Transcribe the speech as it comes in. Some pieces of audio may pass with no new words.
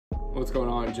What's going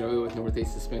on? Joey with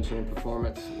Northeast Suspension and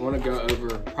Performance. I want to go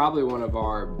over probably one of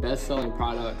our best selling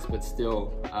products, but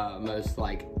still most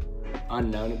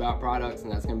unknown about products,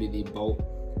 and that's going to be the Bolt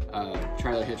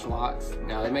trailer hitch locks.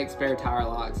 Now they make spare tire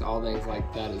locks, all things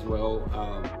like that as well,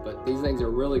 but these things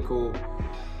are really cool.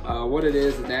 What it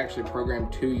is they actually program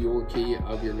to your key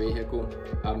of your vehicle.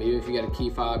 Even if you got a key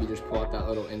fob, you just pull out that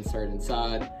little insert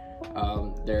inside.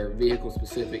 They're vehicle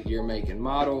specific, year, make, and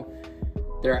model.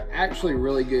 They're actually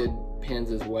really good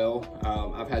pins as well.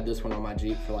 I've had this one on my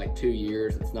Jeep for like 2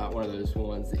 years. It's not one of those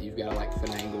ones that you've got to like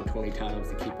finagle 20 times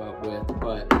to keep up with,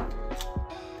 but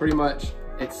pretty much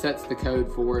it sets the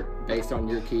code for it based on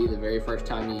your key the very first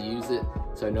time you use it.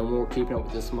 So no more keeping up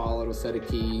with this small little set of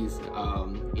keys,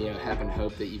 having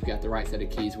hope that you've got the right set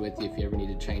of keys with you if you ever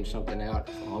need to change something out.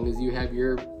 As long as you have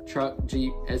your truck,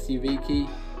 Jeep, SUV key,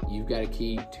 you've got a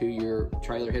key to your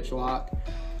trailer hitch lock.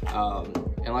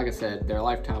 And like I said, they're a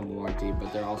lifetime warranty,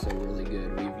 but they're also really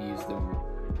good. We've used them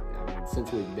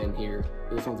since we've been here.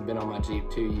 This one's been on my Jeep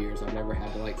 2 years. I've never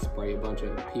had to like spray a bunch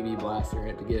of PV blaster in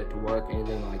it to get it to work,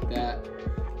 anything like that.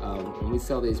 And we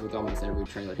sell these with almost every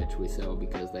trailer hitch we sell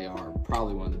because they are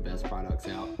probably one of the best products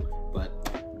out. But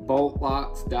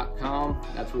boltlocks.com,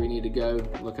 that's where you need to go.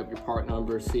 Look up your part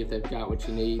numbers, see if they've got what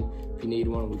you need. If you need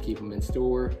one, we keep them in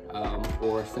store,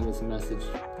 or send us a message.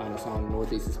 Find us on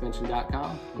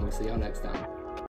northeastsuspension.com, and we'll see y'all next time.